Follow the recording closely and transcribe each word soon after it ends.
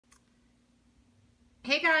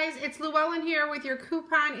Hey guys, it's Llewellyn here with your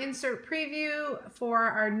coupon insert preview for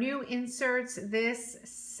our new inserts this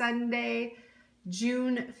Sunday,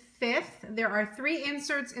 June 5th. There are 3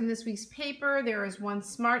 inserts in this week's paper. There is 1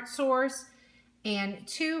 Smart Source and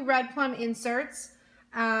 2 Red Plum inserts.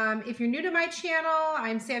 If you're new to my channel,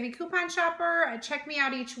 I'm Savvy Coupon Shopper. Check me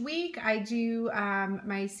out each week. I do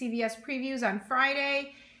my CVS previews on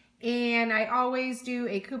Friday, and I always do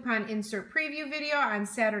a coupon insert preview video on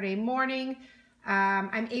Saturday morning.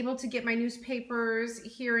 I'm able to get my newspapers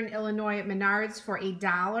here in Illinois at Menards for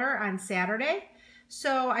 $1 on Saturday.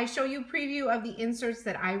 So I show you a preview of the inserts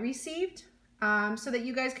that I received so that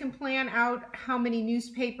you guys can plan out how many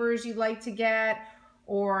newspapers you'd like to get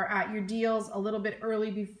or your deals a little bit early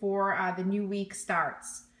before the new week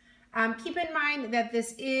starts. Keep in mind that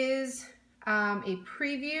this is a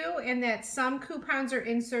preview and that some coupons or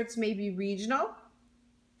inserts may be regional.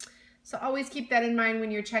 So always keep that in mind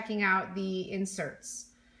when you're checking out the inserts.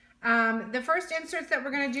 The first inserts that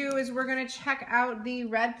we're going to do is we're going to check out the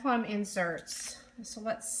Red Plum inserts. So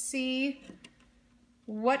let's see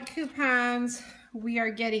what coupons we are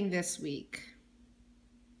getting this week.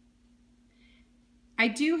 I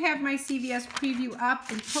do have my CVS preview up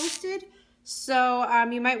and posted, so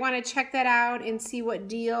you might want to check that out and see what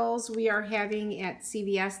deals we are having at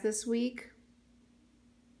CVS this week.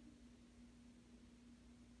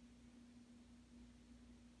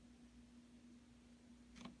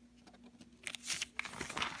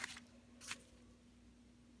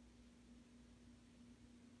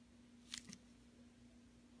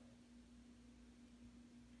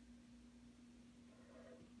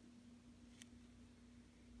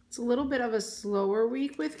 It's a little bit of a slower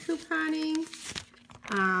week with couponing.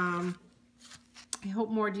 I hope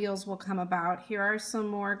more deals will come about. Here are some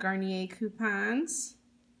more Garnier coupons.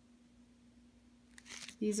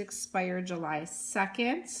 These expire July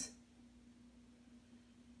 2nd.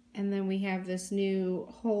 And then we have this new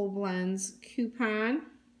Whole Blends coupon,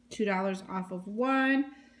 $2 off of 1,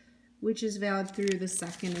 which is valid through the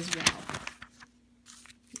 2nd as well.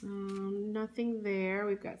 Nothing there.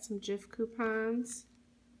 We've got some Jif coupons.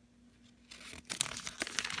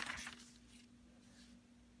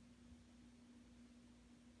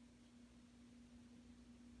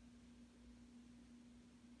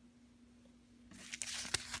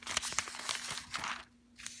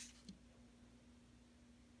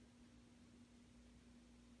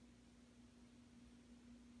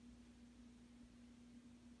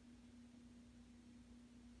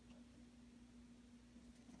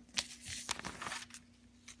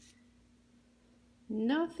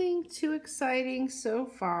 Nothing too exciting so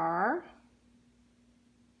far.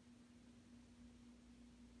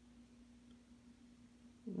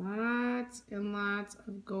 Lots and lots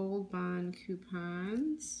of Gold Bond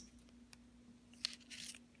coupons.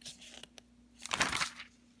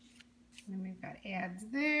 And then we've got ads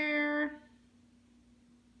there.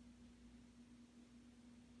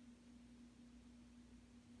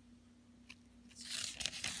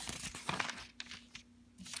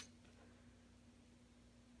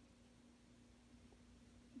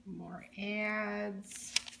 More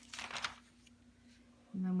ads.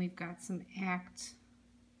 And then we've got some ACT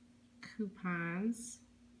coupons.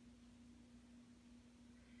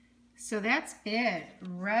 So that's it.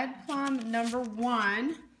 Red Plum number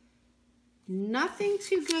 1. Nothing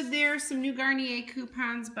too good there. Some new Garnier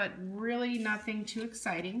coupons, but really nothing too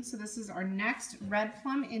exciting. So this is our next Red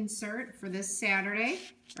Plum insert for this Saturday,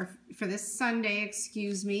 or for this Sunday,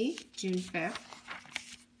 excuse me, June 5th.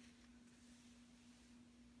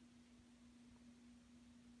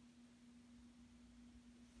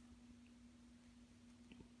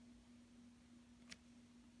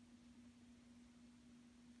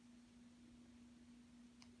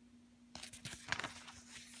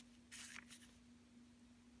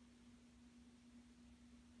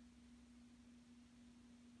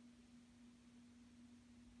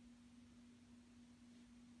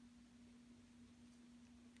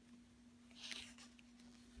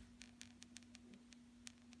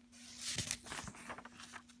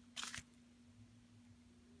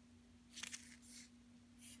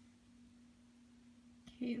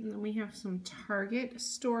 Okay, and then we have some Target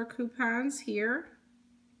store coupons here.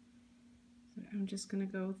 So I'm just going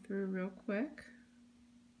to go through real quick.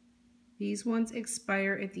 These ones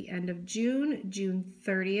expire at the end of June, June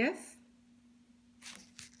 30th.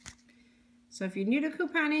 So if you're new to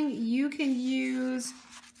couponing, you can use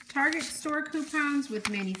Target store coupons with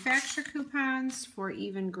manufacturer coupons for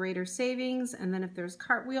even greater savings. And then if there's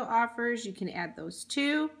cartwheel offers, you can add those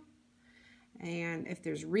too. And if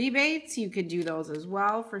there's rebates, you could do those as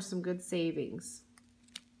well for some good savings.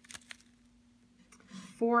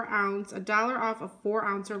 4 ounce, $1 off a 4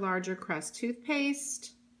 ounce or larger Crest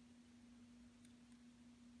toothpaste.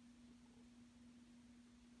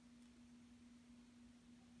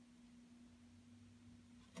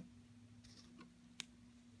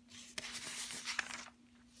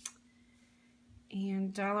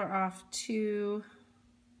 And $1 off 2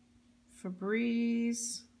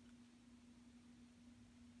 Febreze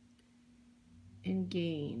and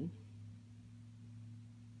Gain.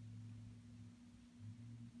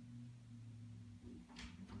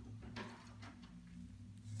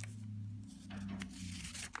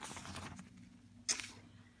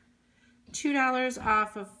 $3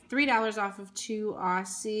 off of 2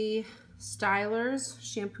 Aussie Stylers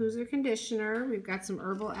shampoos or conditioner. We've got some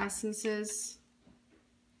herbal essences,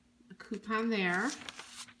 a coupon there.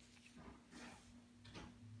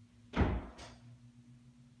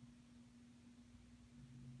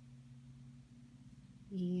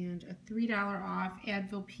 And a $3 off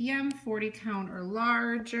Advil PM 40 count or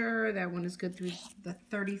larger. That one is good through the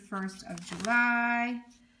 31st of July.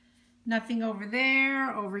 Nothing over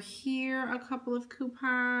there. Over here, a couple of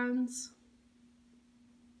coupons.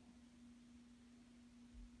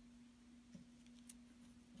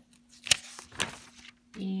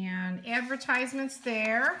 And advertisements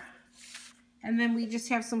there. And then we just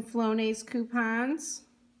have some Flonase coupons.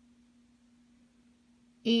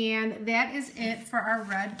 And that is it for our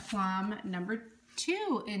Red Plum number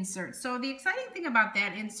 2 insert. So the exciting thing about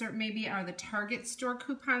that insert maybe are the Target store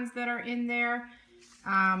coupons that are in there.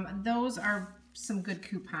 Those are some good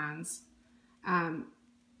coupons.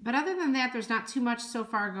 But other than that, there's not too much so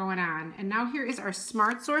far going on. And now here is our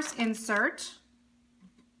Smart Source insert.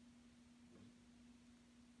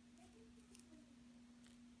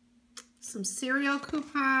 Some cereal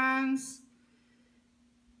coupons.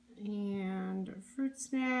 And fruit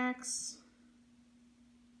snacks.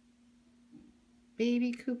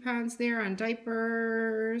 Baby coupons there on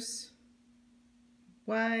diapers.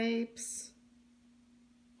 Wipes.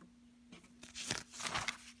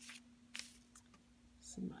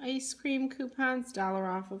 Some ice cream coupons, $1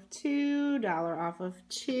 off of 2, $1 off of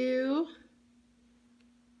 2.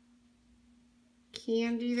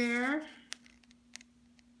 Candy there.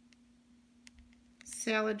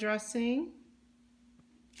 Salad dressing.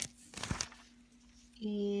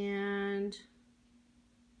 And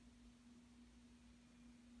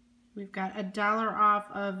we've got $1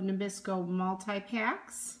 off of Nabisco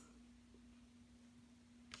multi-packs.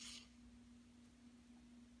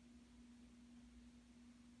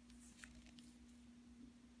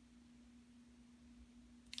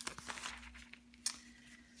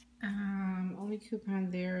 Only coupon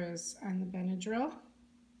there is on the Benadryl.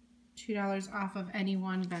 $2 off of any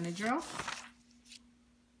one Benadryl.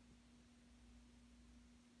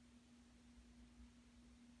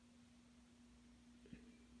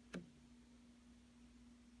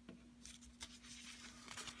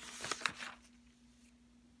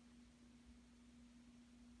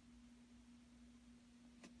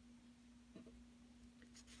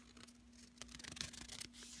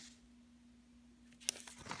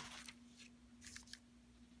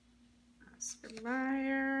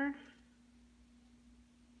 Meyer.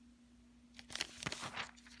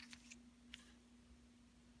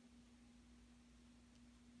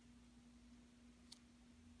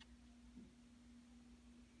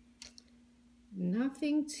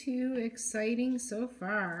 Nothing too exciting so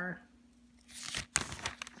far.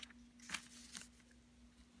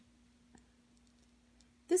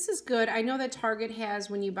 This is good. I know that Target has,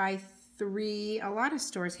 when you buy 3, a lot of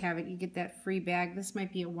stores have it, you get that free bag. This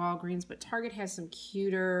might be at Walgreens, but Target has some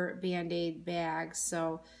cuter Band-Aid bags.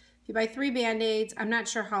 So if you buy 3 Band-Aids, I'm not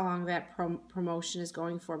sure how long that promotion is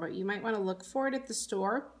going for, but you might want to look for it at the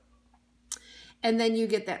store. And then you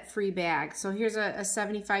get that free bag. So here's a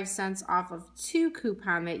 75 cents off of 2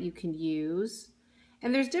 coupon that you can use.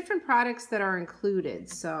 And there's different products that are included,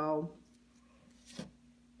 so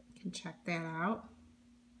you can check that out.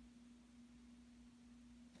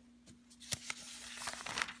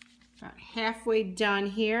 About halfway done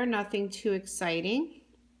here, nothing too exciting.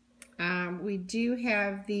 We do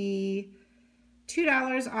have the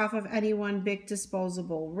 $2 off of any one Bic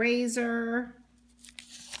disposable razor.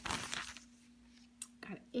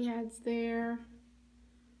 Got ads there.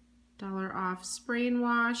 $1 off spray and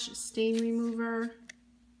wash stain remover.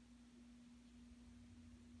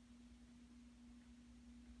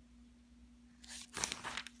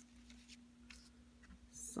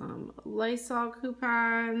 Some Lysol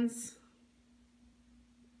coupons.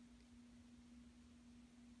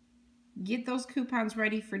 Get those coupons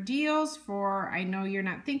ready for deals for, I know you're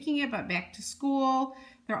not thinking it, but back to school.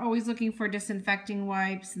 They're always looking for disinfecting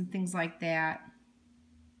wipes and things like that.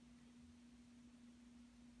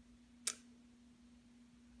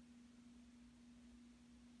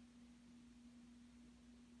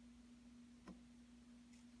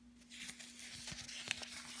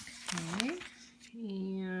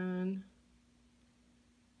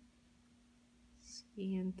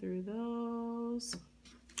 And through those.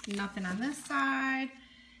 Nothing on this side.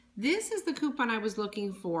 This is the coupon I was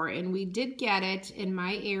looking for, and we did get it in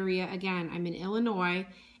my area. Again, I'm in Illinois.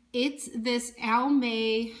 It's this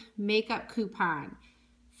Almay makeup coupon.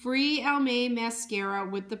 Free Almay mascara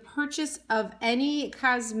with the purchase of any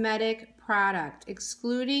cosmetic product,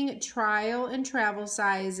 excluding trial and travel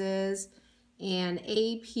sizes and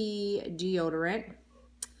AP deodorant.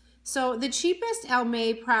 So the cheapest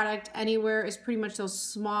Almay product anywhere is pretty much those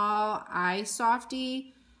small eye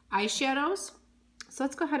softy eyeshadows. So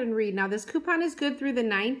let's go ahead and read. Now this coupon is good through the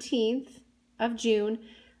 19th of June.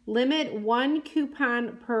 Limit 1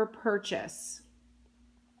 coupon per purchase.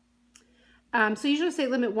 So usually say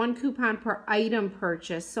limit 1 coupon per item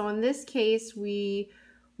purchase. So in this case, we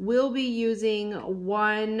will be using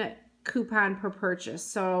 1 coupon per purchase.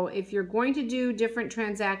 So if you're going to do different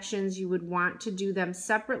transactions, you would want to do them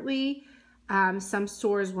separately. Some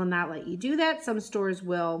stores will not let you do that. Some stores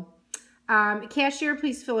will. Cashier,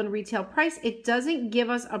 please fill in retail price. It doesn't give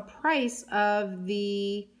us a price of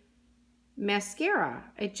the mascara.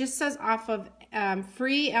 It just says off of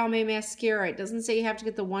free Almay mascara. It doesn't say you have to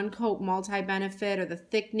get the 1 coat multi-benefit or the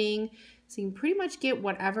thickening. So you can pretty much get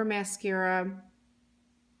whatever mascara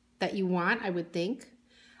that you want, I would think.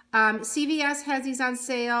 CVS has these on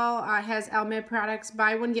sale, has Almay products.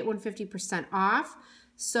 Buy one, get one 50% off.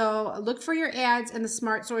 So look for your ads and the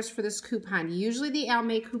Smart Source for this coupon. Usually the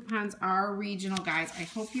Almay coupons are regional, guys. I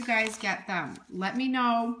hope you guys get them. Let me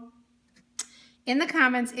know in the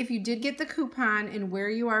comments if you did get the coupon and where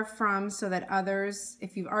you are from, so that others,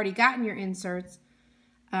 if you've already gotten your inserts,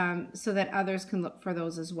 so that others can look for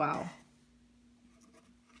those as well.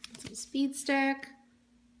 Some Speed Stick.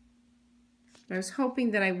 I was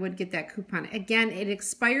hoping that I would get that coupon. Again, it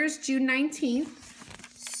expires June 19th.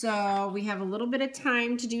 So we have a little bit of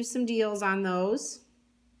time to do some deals on those.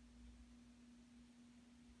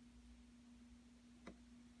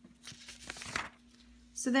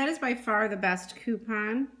 So that is by far the best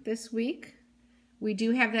coupon this week. We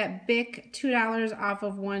do have that BIC $2 off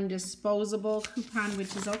of 1 disposable coupon,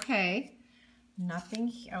 which is okay.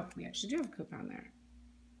 Nothing, oh, we actually do have a coupon there.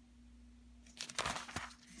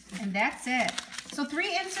 And that's it. So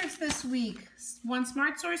 3 inserts this week. 1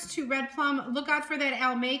 Smart Source, 2 Red Plum. Look out for that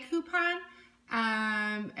Almay coupon.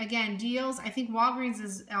 Again, deals. I think Walgreens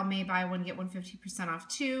is Almay buy 1, get 1 50% off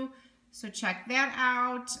too. So check that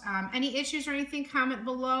out. Any issues or anything, comment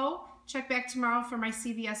below. Check back tomorrow for my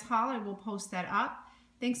CVS haul. I will post that up.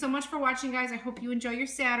 Thanks so much for watching, guys. I hope you enjoy your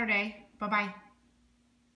Saturday. Bye-bye.